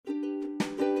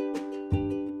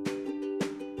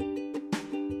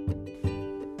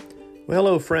Well,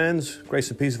 hello, friends. Grace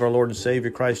and peace of our Lord and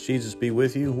Savior, Christ Jesus, be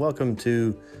with you. Welcome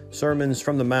to Sermons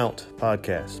from the Mount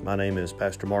podcast. My name is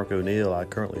Pastor Mark O'Neill. I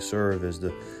currently serve as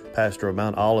the pastor of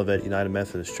Mount Olivet United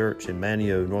Methodist Church in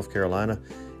Manteo, North Carolina.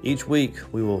 Each week,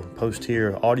 we will post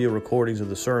here audio recordings of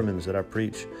the sermons that I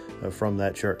preach from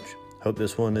that church. Hope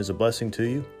this one is a blessing to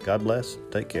you. God bless.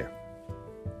 Take care.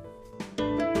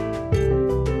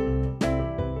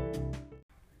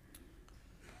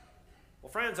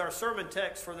 Friends, our sermon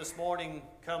text for this morning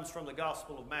comes from the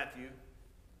Gospel of Matthew.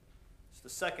 It's the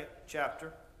second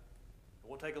chapter.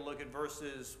 We'll take a look at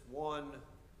verses 1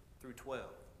 through 12.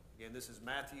 Again, this is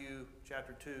Matthew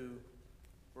chapter 2,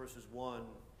 verses 1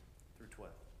 through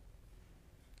 12.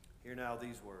 Hear now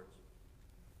these words.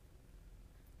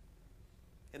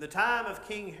 In the time of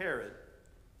King Herod,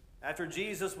 after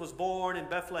Jesus was born in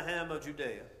Bethlehem of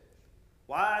Judea,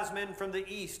 wise men from the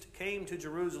east came to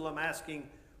Jerusalem asking,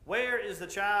 "Where is the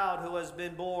child who has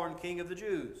been born King of the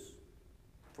Jews?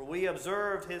 For we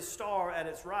observed his star at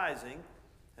its rising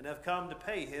and have come to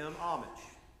pay him homage."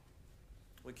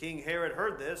 When King Herod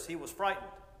heard this, he was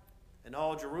frightened, and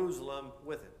all Jerusalem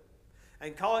with him.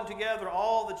 And calling together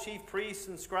all the chief priests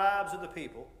and scribes of the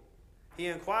people, he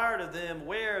inquired of them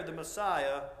where the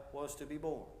Messiah was to be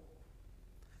born.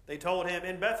 They told him,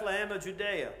 "In Bethlehem of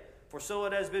Judea, for so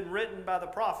it has been written by the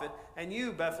prophet, and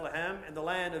you, Bethlehem, in the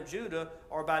land of Judah,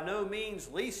 are by no means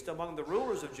least among the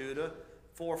rulers of Judah,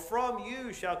 for from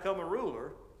you shall come a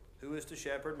ruler who is to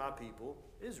shepherd my people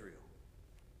Israel."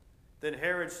 Then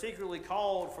Herod secretly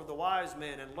called for the wise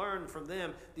men and learned from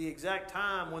them the exact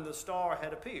time when the star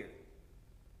had appeared.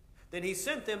 Then he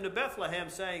sent them to Bethlehem,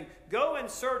 saying, "Go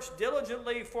and search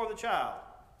diligently for the child.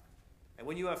 And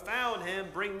when you have found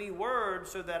him, bring me word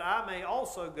so that I may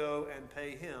also go and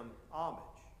pay him homage."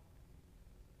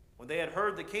 When they had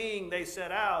heard the king, they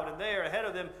set out, and there ahead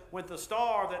of them went the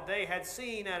star that they had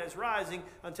seen at its rising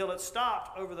until it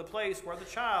stopped over the place where the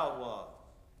child was.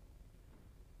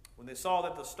 When they saw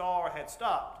that the star had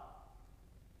stopped,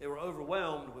 they were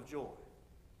overwhelmed with joy.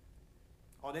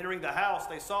 On entering the house,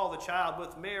 they saw the child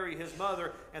with Mary, his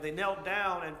mother, and they knelt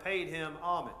down and paid him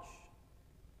homage.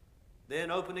 Then,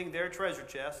 opening their treasure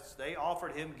chests, they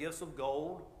offered him gifts of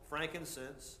gold,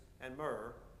 frankincense, and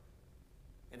myrrh.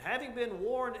 And having been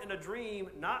warned in a dream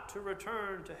not to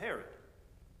return to Herod,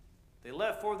 they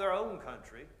left for their own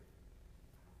country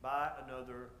by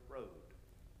another road.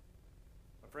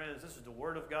 My friends, this is the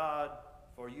word of God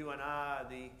for you and I,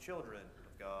 the children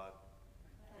of God.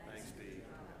 Thanks be to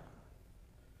God.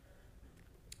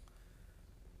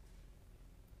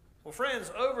 Well, friends,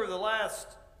 over the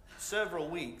last several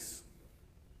weeks,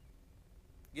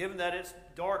 given that it's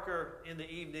darker in the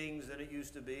evenings than it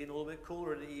used to be and a little bit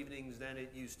cooler in the evenings than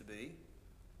it used to be,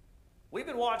 we've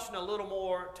been watching a little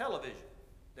more television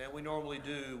than we normally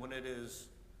do when it is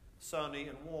sunny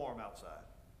and warm outside.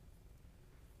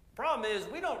 Problem is,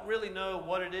 we don't really know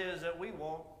what it is that we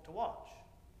want to watch.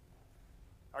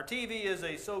 Our TV is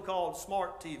a so-called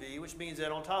smart TV, which means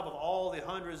that on top of all the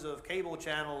hundreds of cable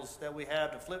channels that we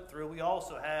have to flip through, we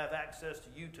also have access to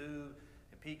YouTube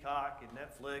and Peacock and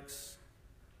Netflix,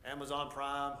 Amazon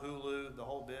Prime, Hulu, the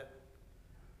whole bit.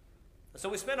 So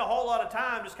we spend a whole lot of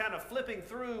time just kind of flipping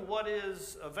through what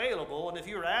is available. And if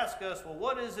you were to ask us, well,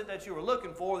 what is it that you were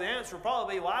looking for? The answer would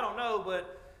probably be, well, I don't know,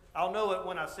 but I'll know it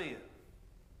when I see it.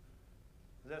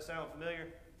 Does that sound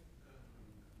familiar?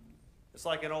 It's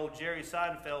like an old Jerry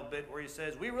Seinfeld bit where he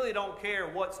says, "We really don't care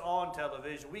what's on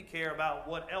television. We care about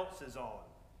what else is on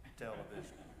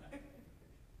television."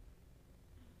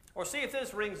 Or see if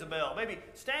this rings a bell. Maybe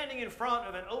standing in front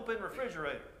of an open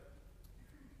refrigerator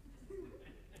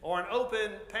or an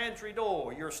open pantry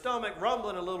door, your stomach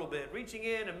rumbling a little bit, reaching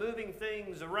in and moving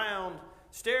things around,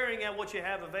 staring at what you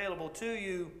have available to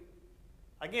you.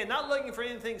 Again, not looking for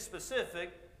anything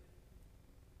specific,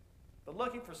 but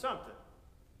looking for something.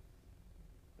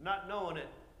 Not knowing it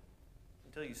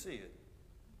until you see it.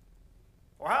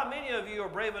 Or how many of you are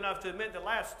brave enough to admit that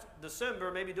last December,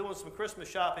 maybe doing some Christmas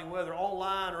shopping, whether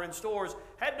online or in stores,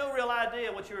 had no real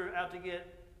idea what you were out to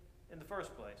get in the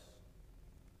first place?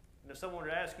 And if someone were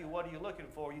to ask you, "What are you looking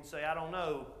for?" you'd say, "I don't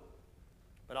know,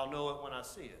 but I'll know it when I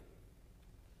see it."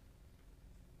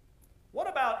 What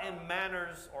about in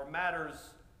manners or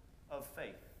matters of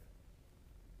faith?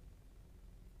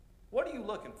 What are you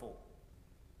looking for?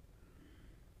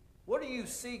 What are you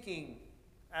seeking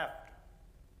after?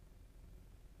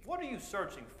 What are you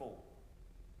searching for?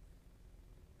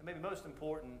 And maybe most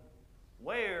important,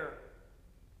 where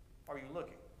are you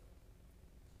looking?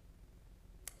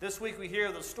 This week we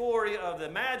hear the story of the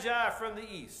Magi from the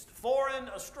East, foreign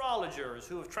astrologers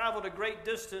who have traveled a great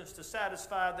distance to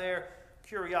satisfy their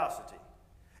curiosity.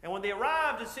 And when they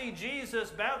arrived to see Jesus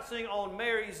bouncing on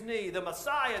Mary's knee, the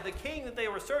Messiah, the king that they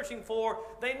were searching for,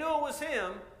 they knew it was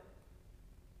him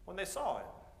when they saw him.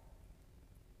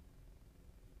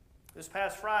 This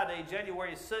past Friday,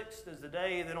 January 6th, is the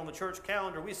day that on the church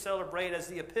calendar we celebrate as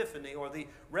the Epiphany, or the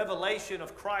revelation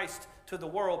of Christ to the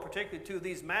world, particularly to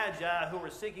these magi who were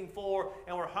seeking for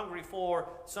and were hungry for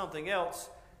something else.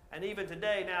 And even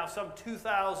today, now some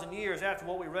 2,000 years after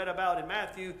what we read about in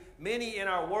Matthew, many in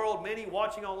our world, many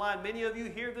watching online, many of you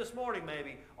here this morning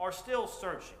maybe, are still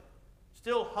searching,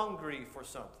 still hungry for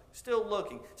something, still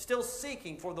looking, still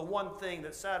seeking for the one thing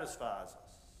that satisfies us.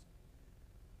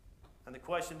 And the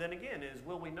question then again is,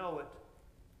 will we know it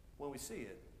when we see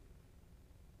it?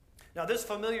 Now, this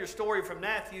familiar story from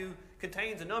Matthew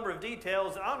contains a number of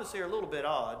details that honestly are a little bit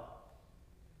odd.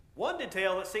 One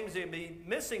detail that seems to be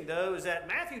missing, though, is that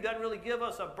Matthew doesn't really give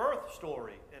us a birth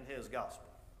story in his gospel.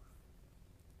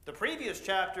 The previous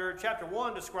chapter, chapter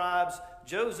 1, describes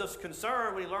Joseph's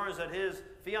concern when he learns that his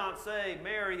fiancée,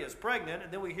 Mary, is pregnant.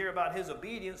 And then we hear about his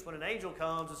obedience when an angel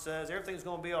comes and says, everything's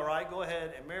going to be all right, go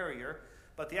ahead and marry her.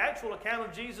 But the actual account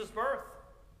of Jesus' birth,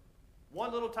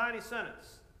 one little tiny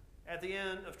sentence at the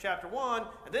end of chapter 1,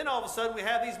 and then all of a sudden we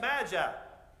have these magi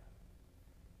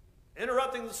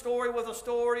interrupting the story with a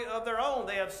story of their own.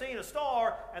 They have seen a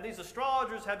star, and these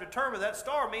astrologers have determined that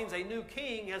star means a new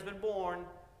king has been born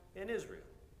in Israel.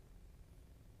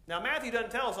 Now, Matthew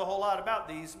doesn't tell us a whole lot about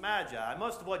these magi.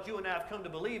 Most of what you and I have come to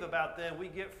believe about them we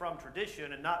get from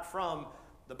tradition and not from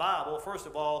the Bible. First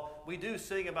of all, we do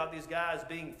sing about these guys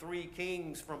being three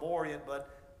kings from Orient, but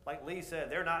like Lee said,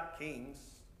 they're not kings.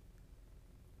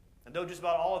 And though just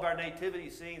about all of our nativity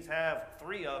scenes have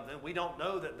three of them, we don't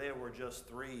know that there were just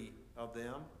three of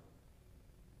them.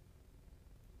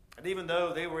 And even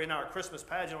though they were in our Christmas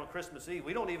pageant on Christmas Eve,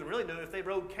 we don't even really know if they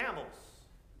rode camels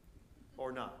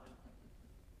or not.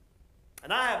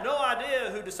 And I have no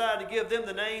idea who decided to give them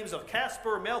the names of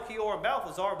Casper, Melchior, and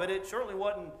Balthazar, but it certainly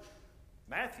wasn't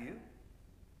Matthew.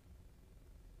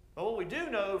 But what we do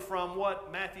know from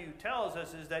what Matthew tells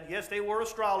us is that, yes, they were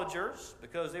astrologers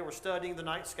because they were studying the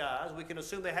night skies. We can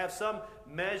assume they have some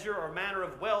measure or manner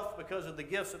of wealth because of the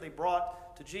gifts that they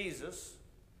brought to Jesus.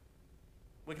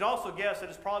 We can also guess that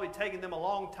it's probably taken them a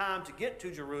long time to get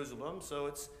to Jerusalem, so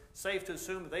it's safe to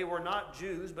assume that they were not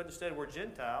Jews, but instead were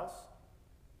Gentiles.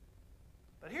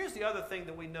 But here's the other thing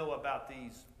that we know about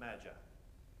these magi.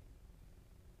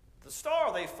 The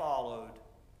star they followed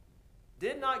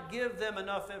did not give them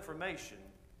enough information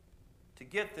to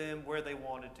get them where they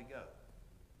wanted to go.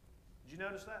 Did you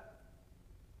notice that?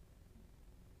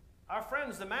 Our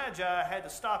friends, the Magi, had to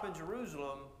stop in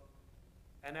Jerusalem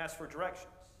and ask for directions.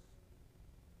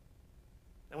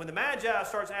 And when the Magi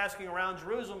starts asking around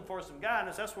Jerusalem for some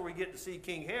guidance, that's where we get to see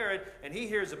King Herod, and he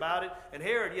hears about it. And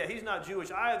Herod, yeah, he's not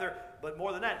Jewish either, but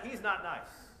more than that, he's not nice.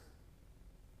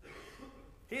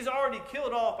 He's already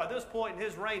killed off, by this point in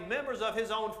his reign, members of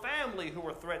his own family who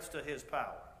were threats to his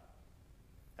power.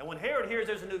 And when Herod hears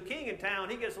there's a new king in town,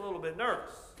 he gets a little bit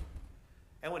nervous.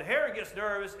 And when Herod gets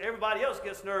nervous, everybody else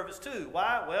gets nervous too.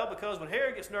 Why? Well, because when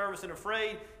Herod gets nervous and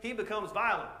afraid, he becomes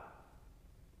violent.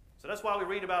 So that's why we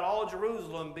read about all of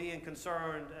Jerusalem being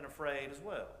concerned and afraid as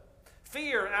well.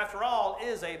 Fear, after all,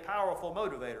 is a powerful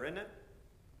motivator, isn't it?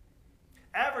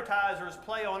 Advertisers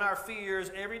play on our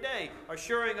fears every day,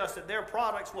 assuring us that their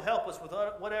products will help us with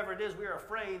whatever it is we are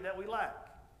afraid that we lack.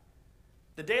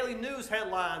 The daily news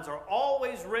headlines are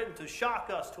always written to shock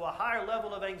us to a higher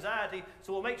level of anxiety,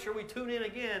 so we'll make sure we tune in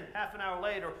again half an hour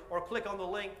later or click on the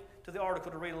link to the article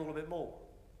to read a little bit more.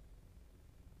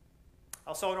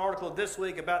 I saw an article this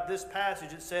week about this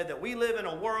passage. It said that we live in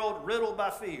a world riddled by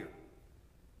fear,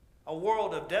 a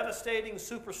world of devastating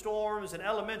superstorms and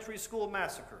elementary school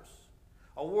massacres,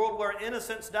 a world where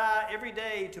innocents die every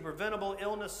day to preventable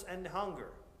illness and hunger.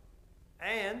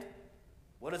 And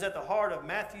what is at the heart of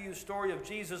Matthew's story of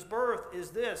Jesus' birth is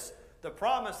this, the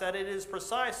promise that it is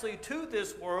precisely to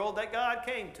this world that God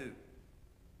came to.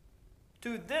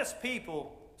 To this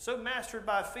people, so mastered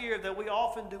by fear that we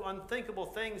often do unthinkable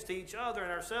things to each other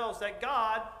and ourselves, that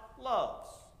God loves.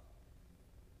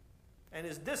 And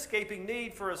is this escaping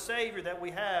need for a Savior that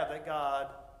we have that God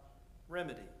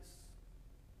remedies.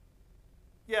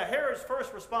 Yeah, Herod's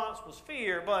first response was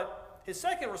fear, but his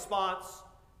second response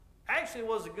actually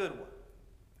was a good one.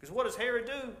 Because what does Herod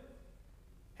do?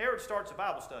 Herod starts a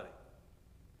Bible study.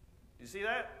 You see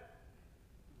that?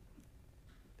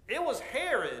 It was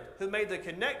Herod who made the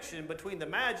connection between the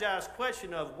Magi's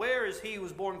question of where is he who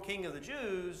was born king of the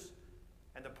Jews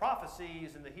and the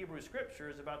prophecies in the Hebrew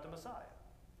Scriptures about the Messiah.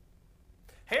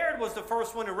 Herod was the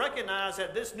first one to recognize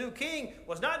that this new king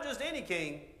was not just any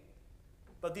king,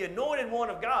 but the anointed one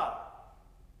of God,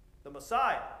 the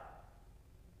Messiah,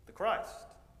 the Christ.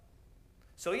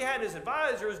 So he had his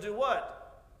advisors do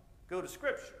what? Go to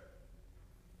Scripture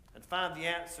and find the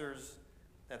answers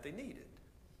that they needed.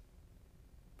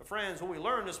 But friends, what we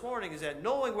learned this morning is that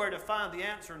knowing where to find the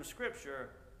answer in Scripture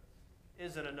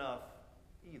isn't enough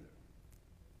either.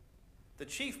 The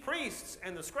chief priests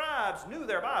and the scribes knew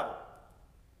their Bible,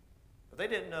 but they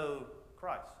didn't know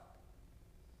Christ.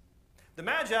 The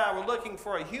Magi were looking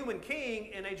for a human king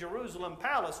in a Jerusalem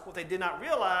palace. What they did not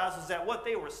realize is that what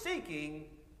they were seeking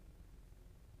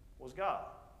was God.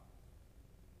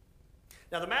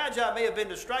 Now, the Magi may have been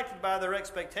distracted by their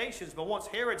expectations, but once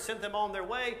Herod sent them on their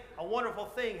way, a wonderful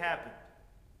thing happened.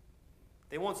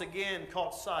 They once again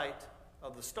caught sight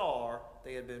of the star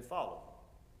they had been following.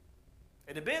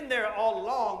 It had been there all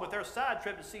along, but their side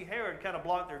trip to see Herod kind of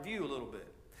blocked their view a little bit.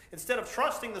 Instead of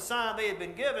trusting the sign they had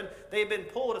been given, they had been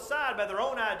pulled aside by their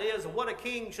own ideas of what a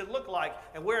king should look like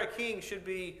and where a king should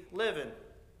be living.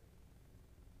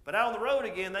 But out on the road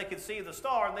again, they could see the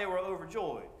star, and they were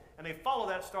overjoyed. And they followed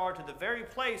that star to the very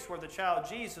place where the child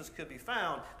Jesus could be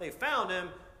found. They found him,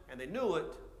 and they knew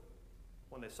it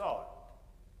when they saw it.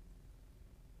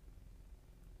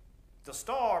 The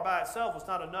star by itself was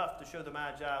not enough to show the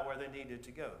Magi where they needed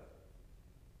to go.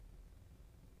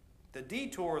 The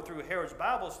detour through Herod's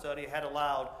Bible study had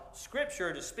allowed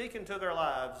Scripture to speak into their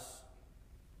lives,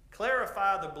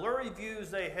 clarify the blurry views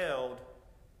they held,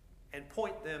 and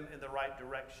point them in the right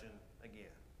direction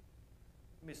again.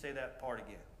 Let me say that part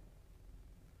again.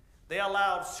 They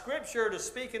allowed Scripture to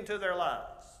speak into their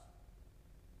lives,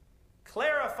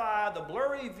 clarify the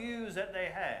blurry views that they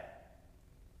had,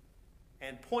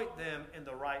 and point them in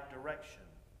the right direction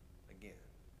again.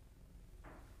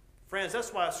 Friends,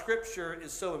 that's why Scripture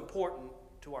is so important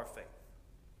to our faith.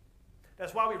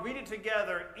 That's why we read it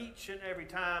together each and every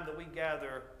time that we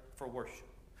gather for worship.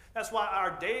 That's why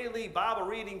our daily Bible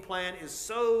reading plan is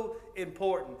so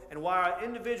important, and why our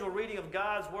individual reading of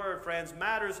God's Word, friends,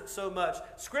 matters so much.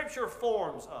 Scripture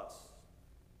forms us.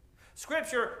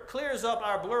 Scripture clears up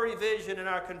our blurry vision and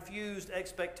our confused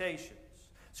expectations.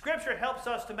 Scripture helps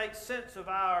us to make sense of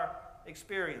our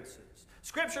experiences.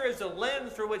 Scripture is the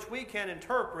lens through which we can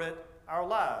interpret our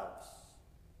lives.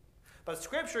 But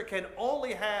Scripture can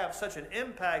only have such an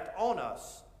impact on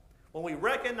us when we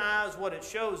recognize what it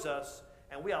shows us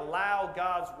and we allow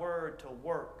God's Word to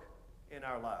work in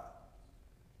our lives.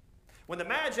 When the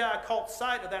Magi caught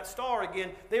sight of that star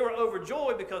again, they were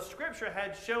overjoyed because Scripture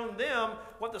had shown them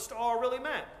what the star really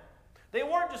meant. They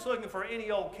weren't just looking for any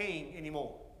old king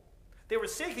anymore. They were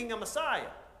seeking a Messiah.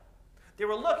 They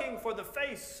were looking for the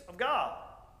face of God.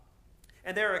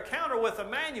 And their encounter with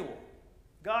Emmanuel,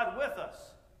 God with us,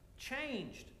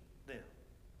 changed them.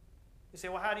 You say,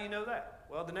 well, how do you know that?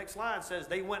 Well, the next line says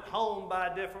they went home by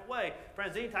a different way.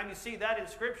 Friends, anytime you see that in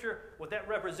Scripture, what that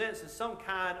represents is some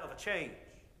kind of a change.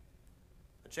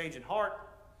 A change in heart,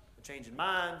 a change in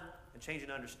mind, a change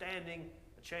in understanding,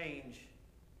 a change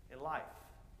in life.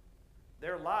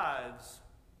 Their lives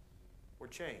were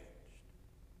changed.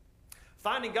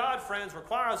 Finding God, friends,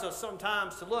 requires us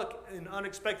sometimes to look in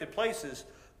unexpected places,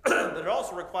 but it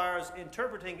also requires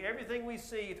interpreting everything we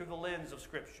see through the lens of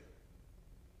Scripture.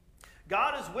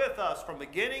 God is with us from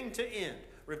beginning to end,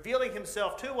 revealing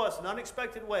Himself to us in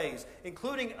unexpected ways,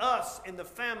 including us in the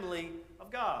family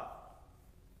of God.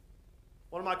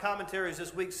 One of my commentaries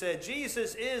this week said,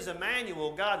 Jesus is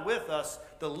Emmanuel, God with us,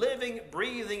 the living,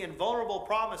 breathing, and vulnerable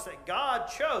promise that God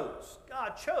chose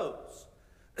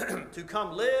to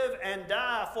come live and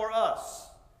die for us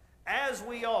as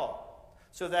we are,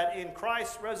 so that in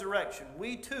Christ's resurrection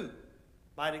we too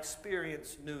might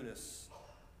experience newness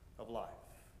of life.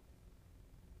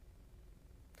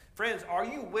 Friends, are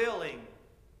you willing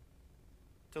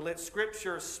to let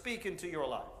Scripture speak into your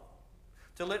life?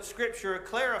 To let Scripture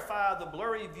clarify the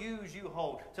blurry views you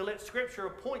hold? To let Scripture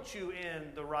point you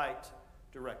in the right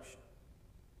direction?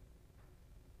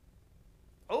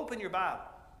 Open your Bible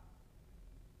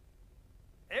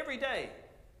every day.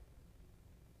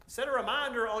 Set a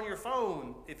reminder on your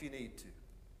phone if you need to.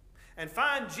 And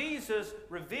find Jesus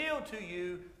revealed to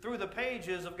you through the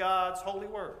pages of God's holy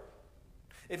word.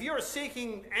 If you are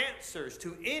seeking answers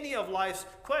to any of life's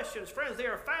questions, friends, they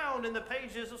are found in the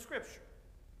pages of Scripture.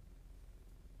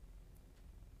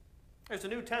 There's a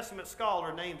New Testament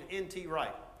scholar named N.T.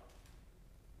 Wright.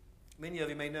 Many of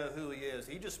you may know who he is.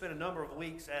 He just spent a number of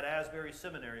weeks at Asbury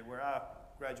Seminary, where I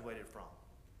graduated from.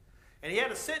 And he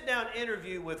had a sit-down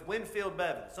interview with Winfield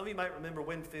Bevins. Some of you might remember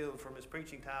Winfield from his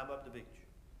preaching time up the beach.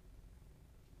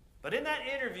 But in that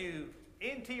interview,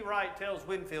 N.T. Wright tells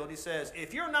Winfield, he says,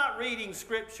 if you're not reading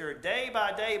Scripture day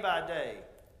by day by day,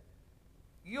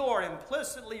 you are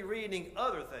implicitly reading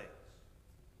other things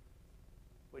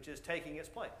which is taking its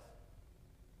place.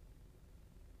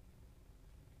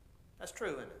 That's true,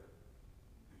 isn't it?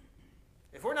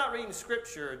 If we're not reading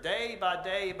Scripture day by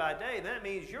day by day, that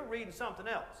means you're reading something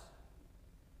else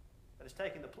that is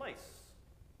taking the place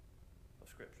of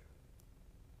Scripture.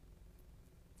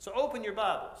 So open your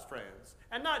Bibles, friends.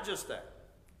 And not just that.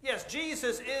 Yes,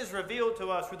 Jesus is revealed to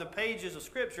us through the pages of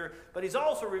Scripture, but He's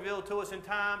also revealed to us in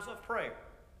times of prayer.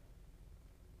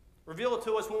 Revealed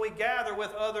to us when we gather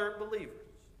with other believers.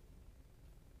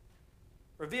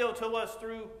 Revealed to us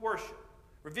through worship.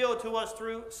 Revealed to us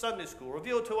through Sunday school.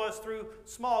 Revealed to us through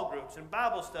small groups and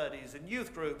Bible studies and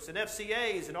youth groups and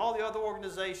FCAs and all the other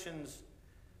organizations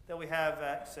that we have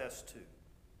access to.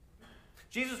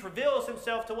 Jesus reveals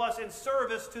Himself to us in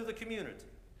service to the community.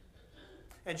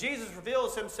 And Jesus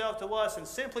reveals Himself to us in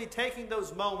simply taking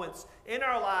those moments in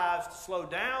our lives to slow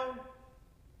down,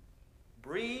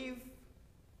 breathe,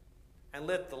 and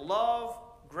let the love,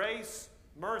 grace,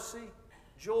 mercy,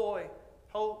 joy,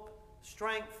 hope,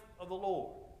 strength of the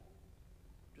Lord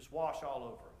just wash all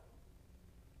over us.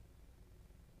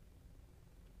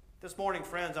 This morning,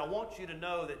 friends, I want you to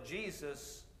know that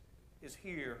Jesus is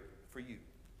here for you.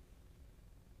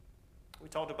 We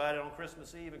talked about it on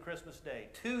Christmas Eve and Christmas Day.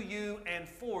 To you and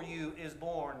for you is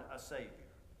born a Savior.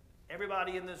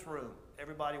 Everybody in this room,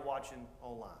 everybody watching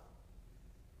online.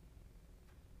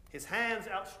 His hands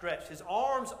outstretched, His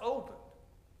arms opened,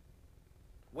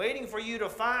 waiting for you to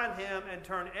find Him and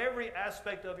turn every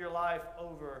aspect of your life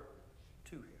over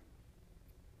to Him.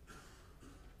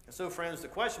 And so, friends, the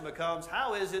question becomes,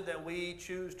 how is it that we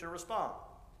choose to respond?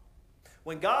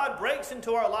 When God breaks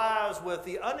into our lives with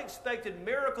the unexpected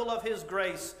miracle of His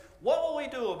grace, what will we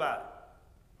do about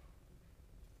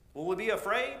it? Will we be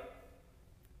afraid,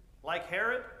 like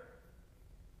Herod,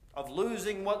 of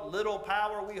losing what little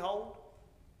power we hold?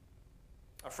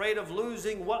 Afraid of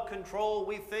losing what control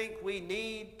we think we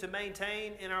need to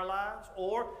maintain in our lives?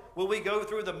 Or will we go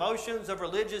through the motions of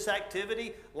religious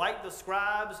activity like the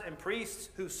scribes and priests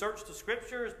who searched the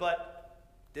Scriptures but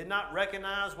did not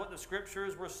recognize what the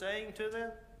Scriptures were saying to them?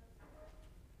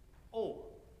 Or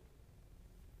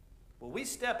will we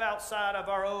step outside of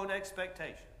our own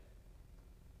expectations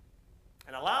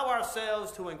and allow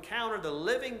ourselves to encounter the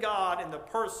living God in the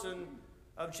person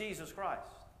of Jesus Christ?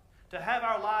 To have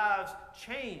our lives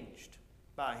changed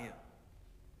by Him?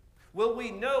 Will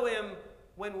we know Him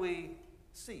when we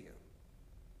see Him?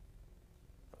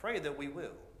 I pray that we will.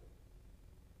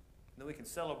 And that we can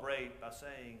celebrate by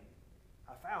saying,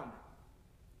 I found Him.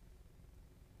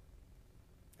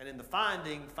 And in the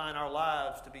finding, find our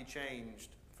lives to be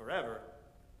changed forever.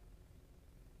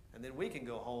 And then we can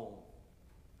go home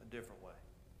a different way.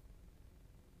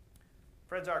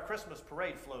 Friends, our Christmas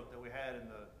parade float that we had in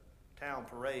the town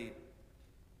parade,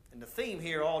 and the theme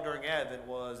here all during Advent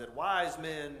was that wise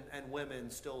men and women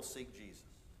still seek Jesus.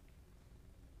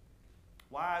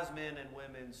 Wise men and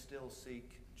women still seek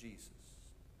Jesus.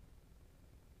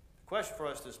 The question for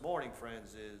us this morning,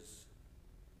 friends, is,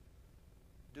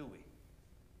 do we?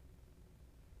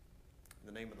 In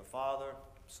the name of the Father,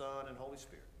 Son, and Holy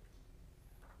Spirit.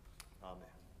 Amen.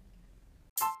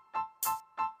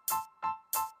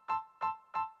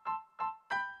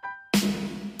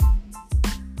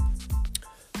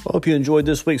 I hope you enjoyed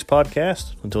this week's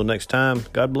podcast. Until next time,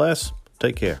 God bless.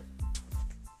 Take care.